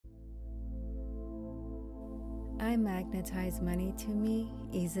I magnetize money to me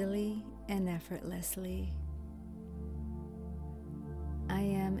easily and effortlessly. I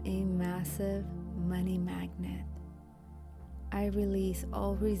am a massive money magnet. I release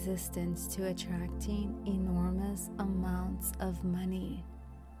all resistance to attracting enormous amounts of money.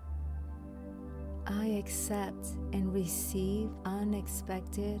 I accept and receive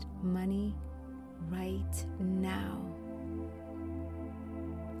unexpected money right now.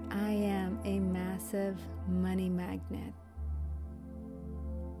 I am a massive money magnet.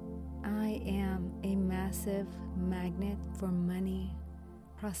 I am a massive magnet for money.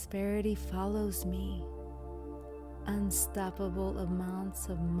 Prosperity follows me. Unstoppable amounts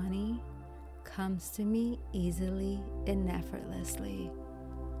of money comes to me easily and effortlessly.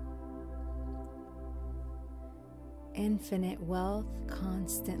 Infinite wealth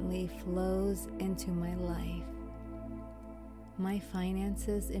constantly flows into my life. My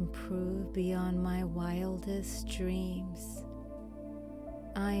finances improve beyond my wildest dreams.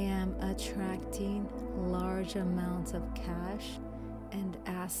 I am attracting large amounts of cash and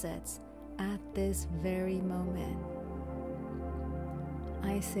assets at this very moment.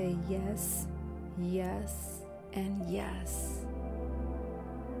 I say yes, yes, and yes.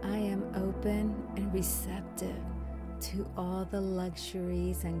 I am open and receptive to all the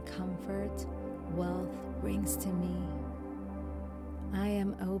luxuries and comfort wealth brings to me. I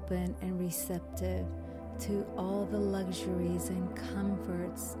am open and receptive to all the luxuries and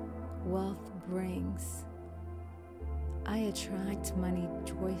comforts wealth brings. I attract money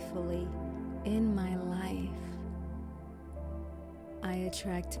joyfully in my life. I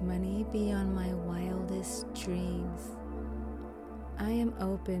attract money beyond my wildest dreams. I am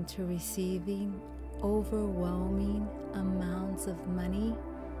open to receiving overwhelming amounts of money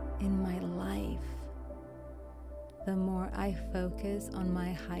in my life. The more I focus on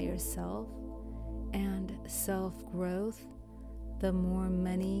my higher self and self-growth, the more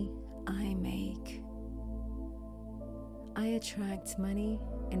money I make. I attract money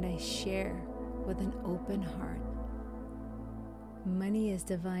and I share with an open heart. Money is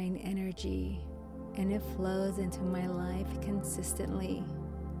divine energy and it flows into my life consistently.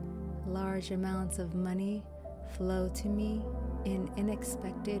 Large amounts of money flow to me in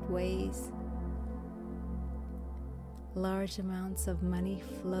unexpected ways. Large amounts of money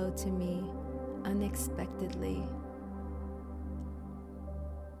flow to me unexpectedly.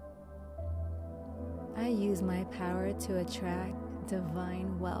 I use my power to attract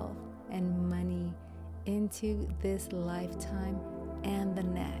divine wealth and money into this lifetime and the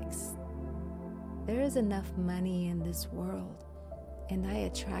next. There is enough money in this world, and I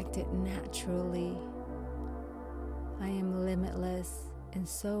attract it naturally. I am limitless, and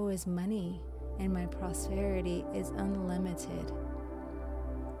so is money, and my prosperity is unlimited.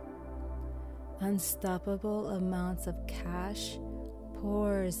 Unstoppable amounts of cash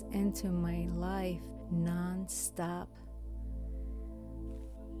pours into my life non-stop.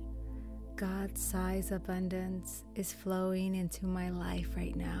 God-sized abundance is flowing into my life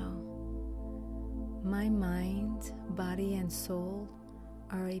right now. My mind, body, and soul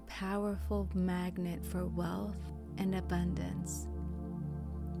are a powerful magnet for wealth and abundance.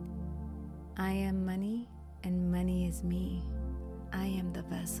 I am money, and money is me. I am the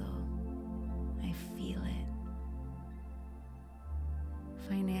vessel. I feel it.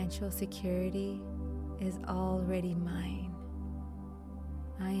 Financial security is already mine.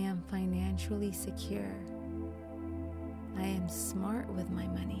 I am financially secure. I am smart with my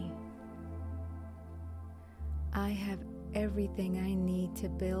money. I have everything I need to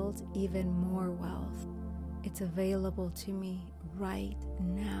build even more wealth. It's available to me right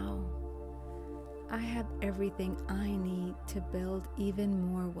now. I have everything I need to build even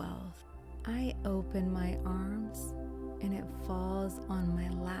more wealth. I open my arms and it falls on my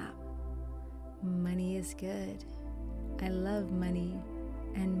lap. Money is good. I love money,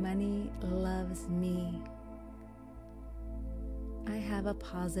 and money loves me. I have a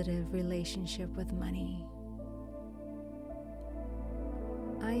positive relationship with money.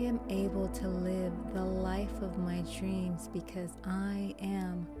 I am able to live the life of my dreams because I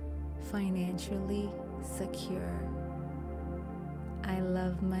am financially secure. I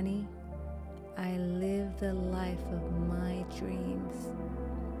love money. I live the life of my dreams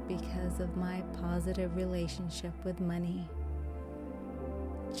because of my positive relationship with money.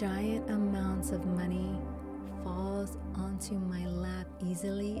 Giant amounts of money falls onto my lap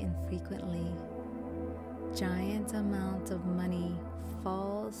easily and frequently. Giant amounts of money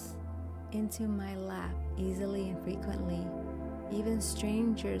falls into my lap easily and frequently. Even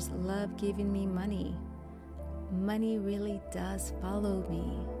strangers love giving me money. Money really does follow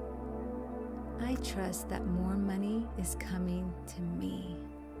me. I I trust that more money is coming to me.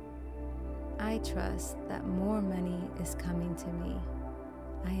 I trust that more money is coming to me.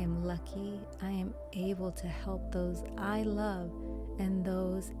 I am lucky. I am able to help those I love and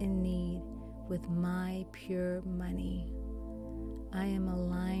those in need with my pure money. I am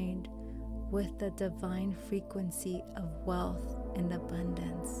aligned with the divine frequency of wealth and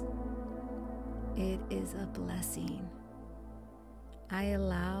abundance. It is a blessing. I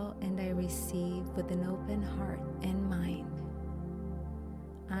allow and I receive with an open heart and mind.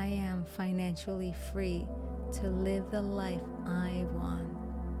 I am financially free to live the life I want.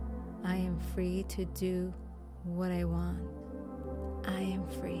 I am free to do what I want. I am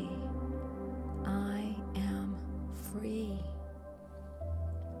free. I am free.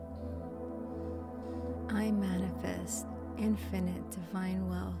 I manifest infinite divine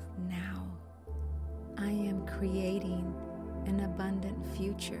wealth now. I am creating an abundant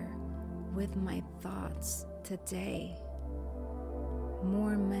future with my thoughts today.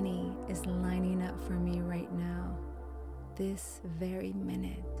 More money is lining up for me right now, this very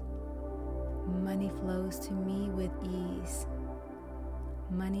minute. Money flows to me with ease.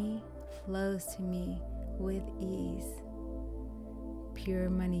 Money flows to me with ease.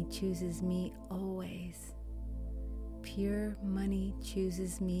 Pure money chooses me always. Pure money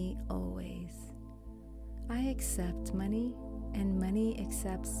chooses me always. I accept money and money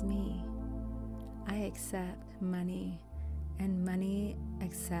accepts me. I accept money and money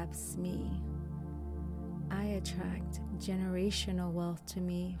accepts me. I attract generational wealth to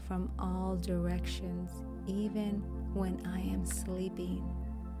me from all directions, even when I am sleeping.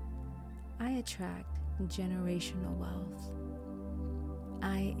 I attract generational wealth.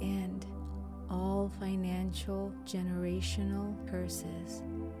 I end all financial generational curses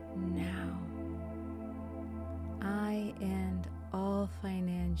now. I end all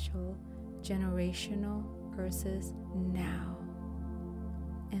financial generational curses now.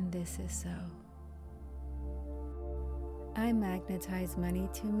 And this is so. I magnetize money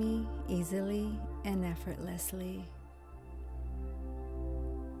to me easily and effortlessly.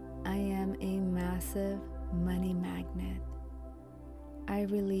 I am a massive money magnet. I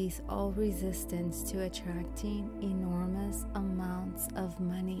release all resistance to attracting enormous amounts of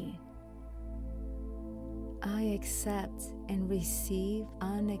money. I accept and receive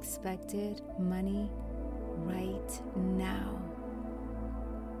unexpected money right now.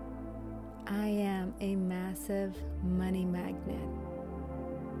 I am a massive money magnet.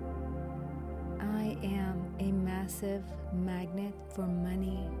 I am a massive magnet for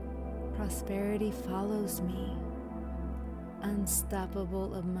money. Prosperity follows me.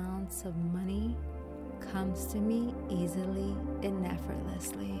 Unstoppable amounts of money comes to me easily and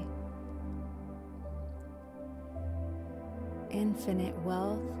effortlessly. Infinite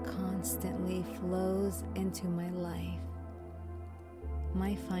wealth constantly flows into my life.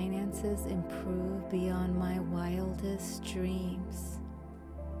 My finances improve beyond my wildest dreams.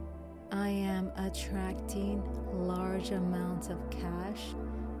 I am attracting large amounts of cash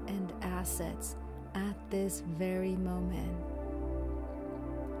and assets at this very moment.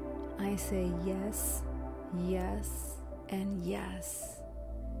 I say yes, yes, and yes.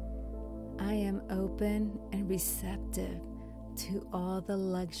 I am open and receptive to all the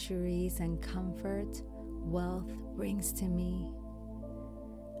luxuries and comfort wealth brings to me.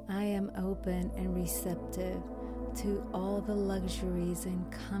 I am open and receptive to all the luxuries and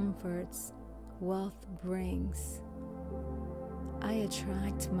comforts wealth brings. I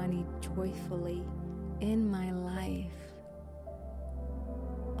attract money joyfully in my life.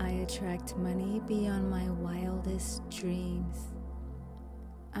 I attract money beyond my wildest dreams.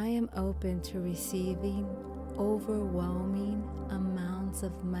 I am open to receiving overwhelming amounts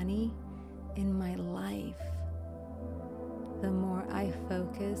of money in my life. The more I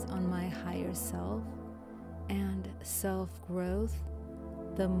focus on my higher self and self-growth,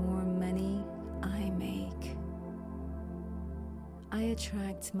 the more money I make. I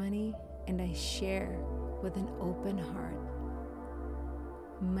attract money and I share with an open heart.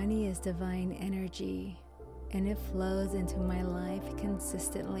 Money is divine energy and it flows into my life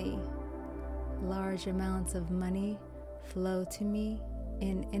consistently. Large amounts of money flow to me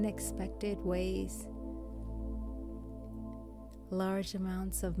in unexpected ways. Large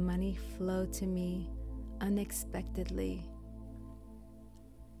amounts of money flow to me unexpectedly.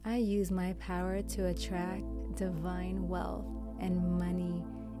 I use my power to attract divine wealth and money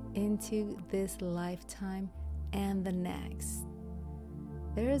into this lifetime and the next.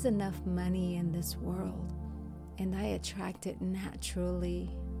 There is enough money in this world, and I attract it naturally.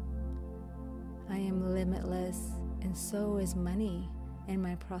 I am limitless, and so is money, and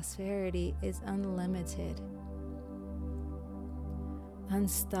my prosperity is unlimited.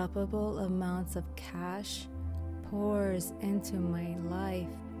 Unstoppable amounts of cash pours into my life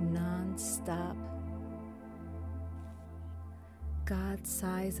non-stop.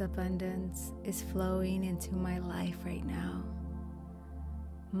 God-sized abundance is flowing into my life right now.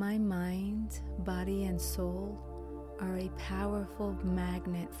 My mind, body, and soul are a powerful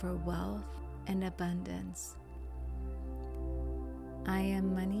magnet for wealth and abundance. I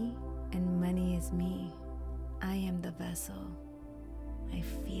am money, and money is me. I am the vessel. I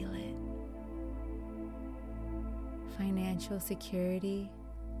feel it. Financial security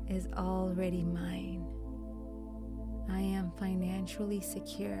is already mine. I am financially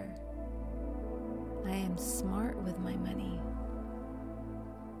secure. I am smart with my money.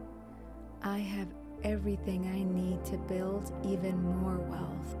 I have everything I need to build even more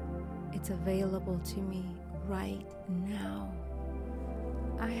wealth. It's available to me right now.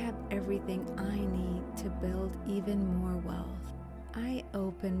 I have everything I need to build even more wealth. I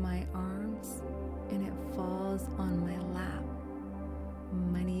open my arms and it falls on my lap.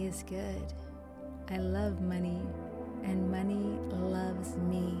 Money is good. I love money, and money loves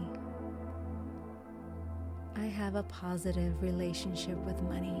me. I have a positive relationship with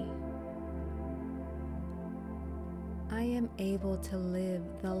money. I am able to live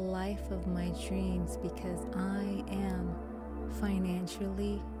the life of my dreams because I am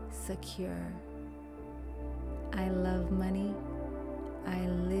financially secure. I love money. I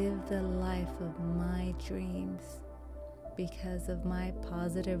live the life of my dreams because of my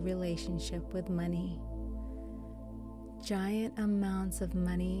positive relationship with money. Giant amounts of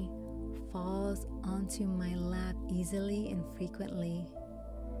money falls onto my lap easily and frequently.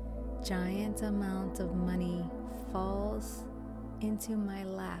 Giant amounts of money falls into my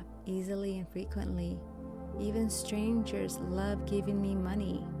lap easily and frequently. Even strangers love giving me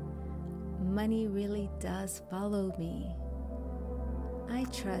money. Money really does follow me. I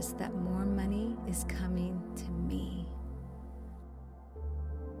trust that more money is coming to me.